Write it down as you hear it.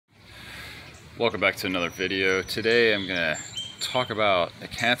Welcome back to another video. Today I'm going to talk about the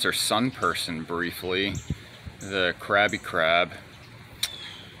Cancer Sun person briefly, the crabby crab.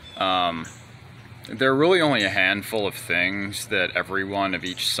 There are really only a handful of things that everyone of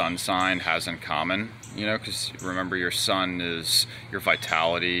each sun sign has in common, you know, because remember, your sun is your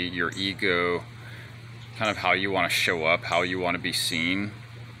vitality, your ego, kind of how you want to show up, how you want to be seen.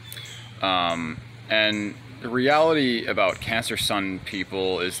 And the reality about Cancer Sun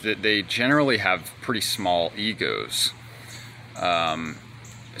people is that they generally have pretty small egos.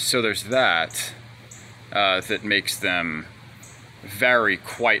 So there's that makes them vary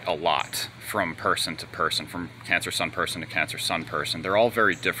quite a lot from person to person, from Cancer Sun person to Cancer Sun person. They're all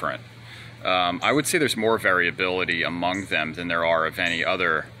very different. I would say there's more variability among them than there are of any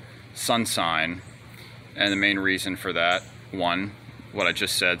other sun sign. And the main reason for that, one, what I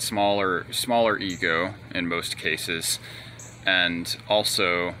just said, smaller ego in most cases, and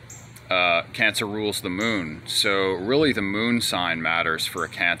also Cancer rules the moon, so really the moon sign matters for a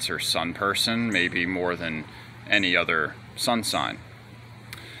Cancer Sun person, maybe more than any other sun sign.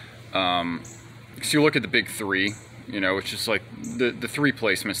 So you look at the big three, you know, which is like the three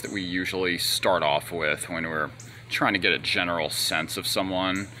placements that we usually start off with when we're trying to get a general sense of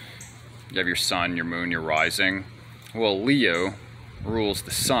someone. You have your sun, your moon, your rising. Well, Leo rules the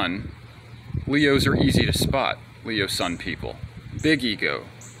sun. Leos are easy to spot, Leo sun people. Big ego,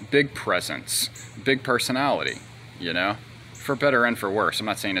 big presence, big personality, you know, for better and for worse. I'm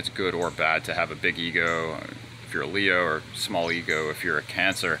not saying it's good or bad to have a big ego if you're a Leo, or small ego if you're a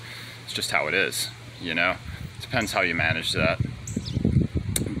Cancer. It's just how it is, you know. It depends how you manage that.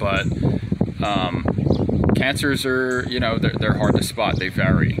 But Cancers are, you know, they're hard to spot. They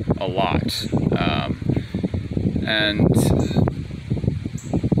vary a lot. And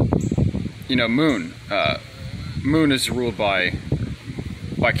you know, moon is ruled by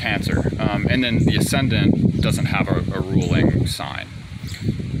Cancer, and then the ascendant doesn't have a ruling sign.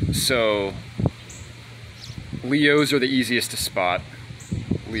 So Leos are the easiest to spot,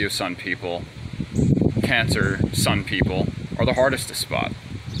 Leo sun people. Cancer sun people are the hardest to spot,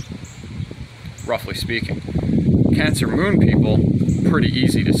 roughly speaking. Cancer moon people, pretty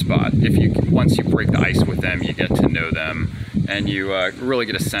easy to spot. Once you break the ice with them, you get to know them, and you really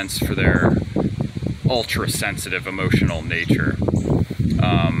get a sense for their ultra-sensitive emotional nature.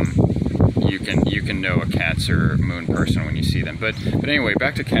 You can know a Cancer moon person when you see them. But anyway,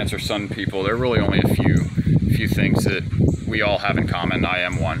 back to Cancer Sun people. There are really only a few things that we all have in common. I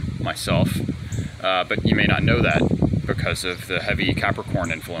am one myself, but you may not know that because of the heavy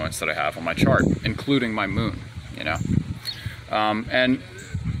Capricorn influence that I have on my chart, including my moon. You know, and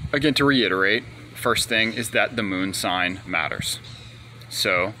again, to reiterate, first thing is that the moon sign matters.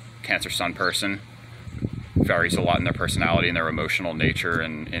 So Cancer Sun person varies a lot in their personality and their emotional nature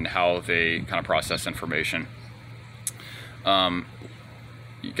and in how they kind of process information.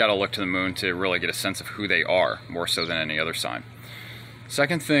 You got to look to the moon to really get a sense of who they are, more so than any other sign.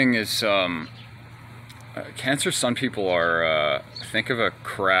 Second thing is Cancer Sun people are, think of a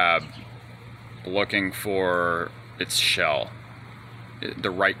crab looking for its shell,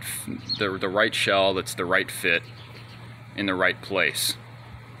 the right shell that's the right fit in the right place.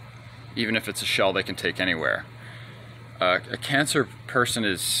 Even if it's a shell they can take anywhere. A Cancer person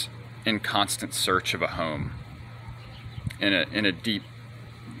is in constant search of a home, in a deep,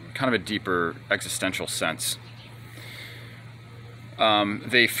 kind of a deeper existential sense.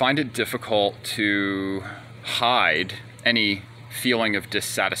 They find it difficult to hide any feeling of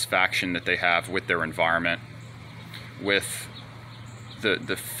dissatisfaction that they have with their environment, with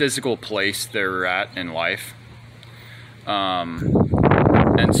the physical place they're at in life.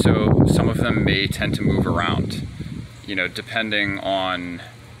 And so some of them may tend to move around, you know, depending on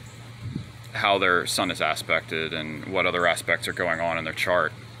how their sun is aspected and what other aspects are going on in their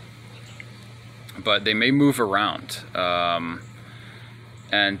chart. But they may move around, and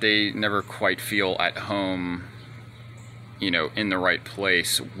they never quite feel at home, you know, in the right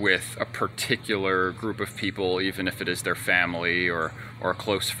place with a particular group of people, even if it is their family or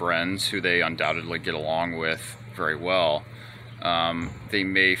close friends who they undoubtedly get along with very well. They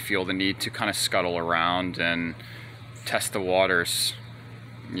may feel the need to kind of scuttle around and test the waters,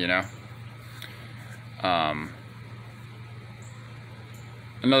 you know.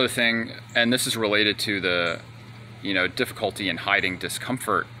 Another thing, and this is related to the, you know, difficulty in hiding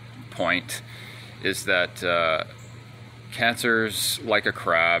discomfort point, is that Cancers, like a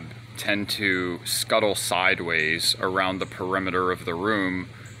crab, tend to scuttle sideways around the perimeter of the room,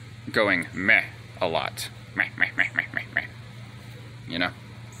 going meh a lot. Meh, meh, meh, meh, meh, meh. You know?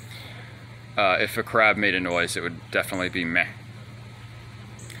 If a crab made a noise, it would definitely be meh.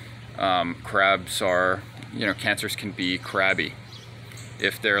 Crabs are, cancers can be crabby.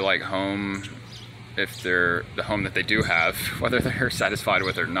 If they're like if they're the home that they do have, whether they're satisfied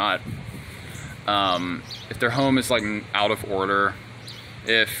with it or not, if their home is like out of order,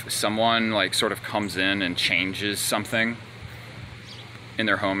 if someone like sort of comes in and changes something in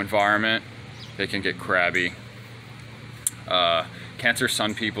their home environment, they can get crabby. Cancer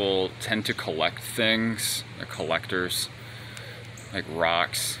Sun people tend to collect things. They're collectors, like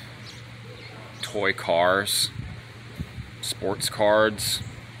rocks, toy cars, sports cards.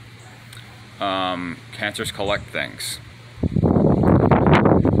 Cancers collect things. What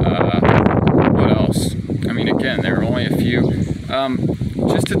else? I mean, again, there are only a few.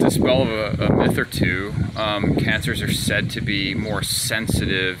 Just to dispel a myth or two, cancers are said to be more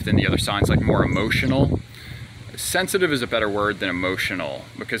sensitive than the other signs, like more emotional. Sensitive is a better word than emotional,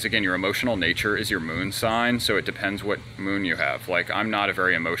 because again, your emotional nature is your moon sign, so it depends what moon you have. Like, I'm not a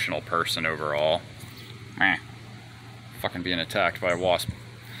very emotional person overall. Fucking being attacked by a wasp.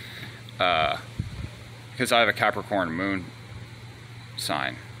 Because I have a Capricorn moon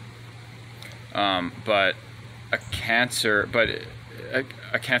sign. But a Cancer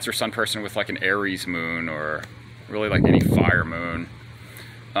Sun person with like an Aries moon, or really like any fire moon,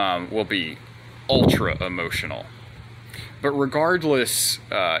 will be ultra emotional. But regardless,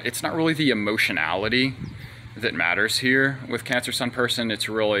 it's not really the emotionality that matters here with Cancer Sun person. It's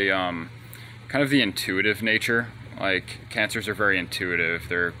really kind of the intuitive nature. Like, Cancers are very intuitive.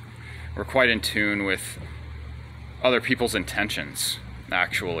 We're quite in tune with other people's intentions,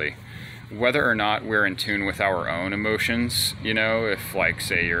 actually. Whether or not we're in tune with our own emotions, if, like,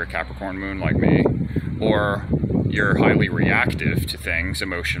 say you're a Capricorn moon like me, or you're highly reactive to things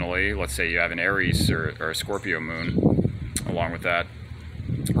emotionally, let's say you have an Aries or a Scorpio moon along with that,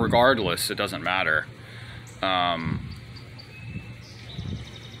 regardless, it doesn't matter.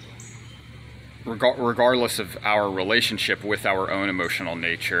 Regardless of our relationship with our own emotional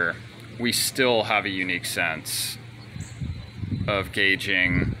nature, we still have a unique sense of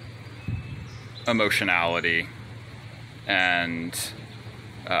gauging emotionality and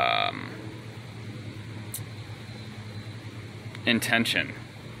intention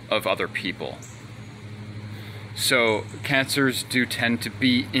of other people. So Cancers do tend to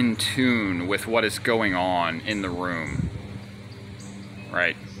be in tune with what is going on in the room,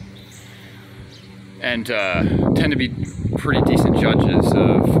 right? And tend to be pretty decent judges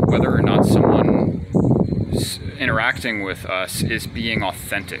of whether or not someone interacting with us is being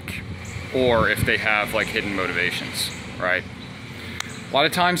authentic, or if they have like hidden motivations, right? A lot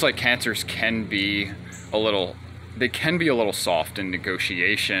of times, like, Cancers can be a little soft in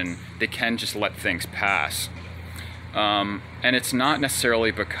negotiation. They can just let things pass. And it's not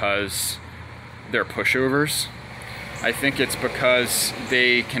necessarily because they're pushovers. I think it's because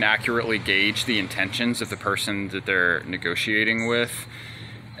they can accurately gauge the intentions of the person that they're negotiating with,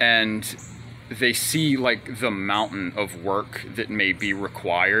 and they see like the mountain of work that may be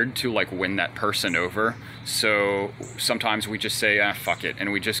required to like win that person over. So sometimes we just say, fuck it,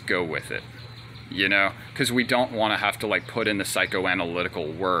 and we just go with it, because we don't want to have to like put in the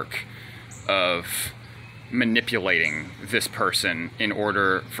psychoanalytical work of manipulating this person in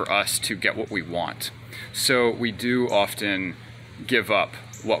order for us to get what we want. So we do often give up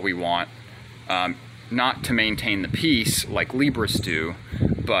what we want, not to maintain the peace like Libras do,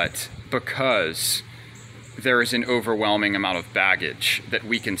 but because there is an overwhelming amount of baggage that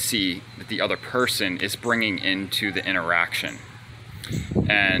we can see that the other person is bringing into the interaction.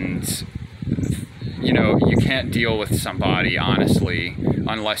 And you can't deal with somebody honestly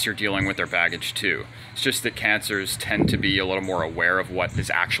unless you're dealing with their baggage too. It's just that Cancers tend to be a little more aware of what is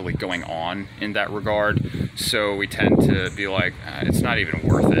actually going on in that regard. So we tend to be like, it's not even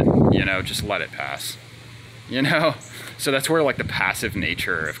worth it, just let it pass. So that's where like the passive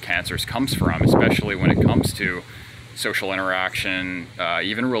nature of Cancers comes from, especially when it comes to social interaction,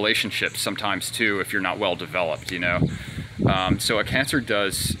 even relationships sometimes too, if you're not well developed, So a Cancer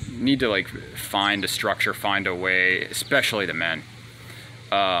does need to like find a structure, find a way, especially the men.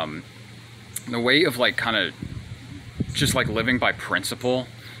 The way of like kind of just like living by principle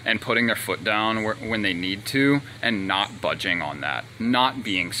and putting their foot down when they need to, and not budging on that, not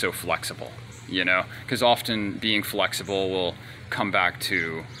being so flexible, because often being flexible will come back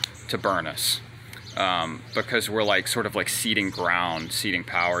to burn us, because we're like sort of like ceding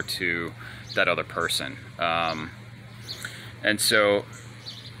power to that other person. And so,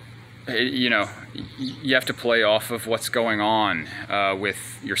 you have to play off of what's going on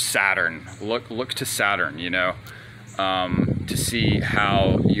with your Saturn. Look to Saturn, to see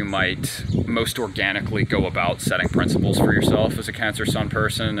how you might most organically go about setting principles for yourself as a Cancer Sun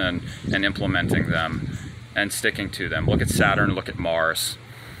person and implementing them and sticking to them. Look at Saturn, look at Mars.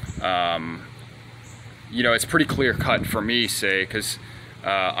 You know, it's pretty clear cut for me, say, because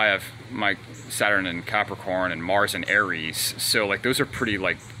I have my Saturn in Capricorn and Mars in Aries. So like those are pretty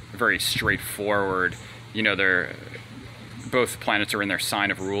like very straightforward. You know, they're both planets are in their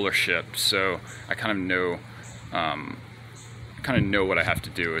sign of rulership. So I kind of know what I have to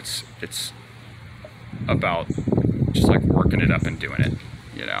do. It's about just like working it up and doing it,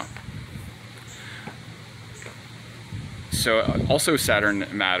 you know. So also Saturn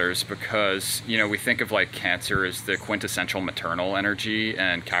matters because, you know, we think of like Cancer as the quintessential maternal energy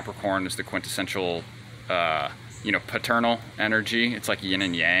and Capricorn is the quintessential, you know, paternal energy. It's like yin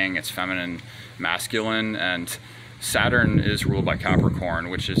and yang, it's feminine, masculine, and Saturn is ruled by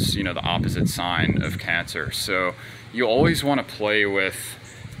Capricorn, which is, you know, the opposite sign of Cancer. So you always want to play with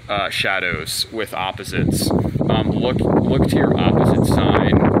shadows, with opposites. Look to your opposite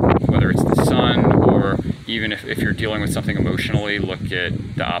sign, whether it's the sun or even if you're dealing with something emotionally, look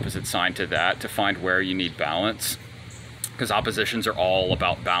at the opposite sign to that to find where you need balance. Because oppositions are all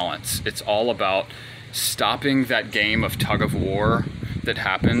about balance. It's all about stopping that game of tug of war that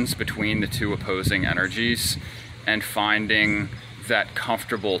happens between the two opposing energies and finding that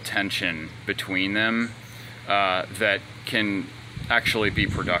comfortable tension between them that can actually be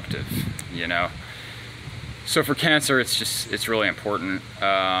productive, you know. So for Cancer, it's really important.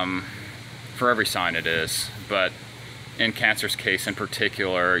 For every sign it is, but in Cancer's case in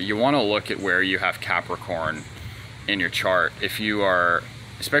particular, you want to look at where you have Capricorn in your chart. If you are,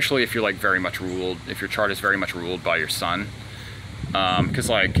 especially if you're like very much ruled, if your chart is very much ruled by your sun, because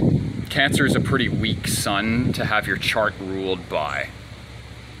like Cancer is a pretty weak sun to have your chart ruled by,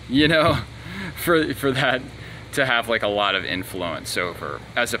 you know, for that to have like a lot of influence over,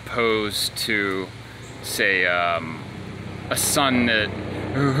 as opposed to say a sun that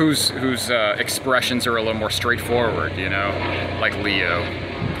whose expressions are a little more straightforward, you know, like Leo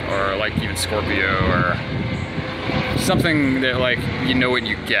or like even Scorpio or something that like you know what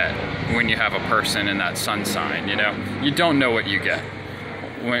you get when you have a person in that sun sign, you know. You don't know what you get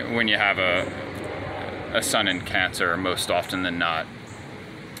when you have a sun in Cancer most often than not.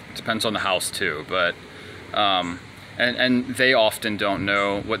 It depends on the house too, but and they often don't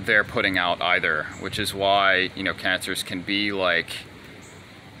know what they're putting out either, which is why, you know, Cancers can be like,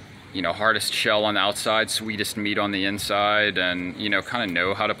 you know, hardest shell on the outside, sweetest meat on the inside, and, you know, kind of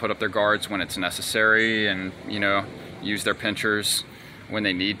know how to put up their guards when it's necessary and, you know, use their pinchers when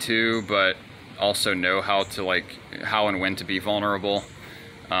they need to, but also know how to like, how and when to be vulnerable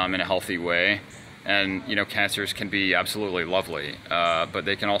in a healthy way. And, you know, Cancers can be absolutely lovely, but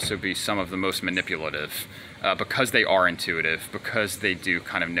they can also be some of the most manipulative because they are intuitive, because they do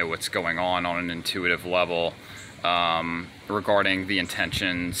kind of know what's going on an intuitive level. Regarding the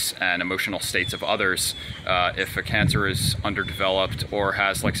intentions and emotional states of others. If a Cancer is underdeveloped or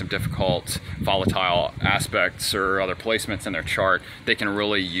has like some difficult volatile aspects or other placements in their chart, they can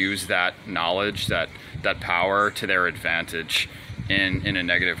really use that knowledge, that power to their advantage in a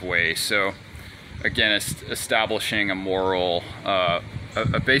negative way. So again, it's establishing a moral, a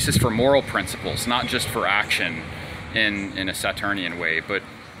basis for moral principles, not just for action in a Saturnian way, but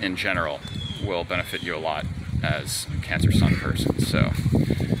in general, will benefit you a lot as a Cancer Sun person. So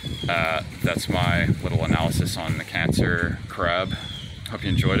that's my little analysis on the Cancer crab. Hope you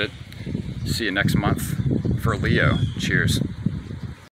enjoyed it. See you next month for Leo. Cheers.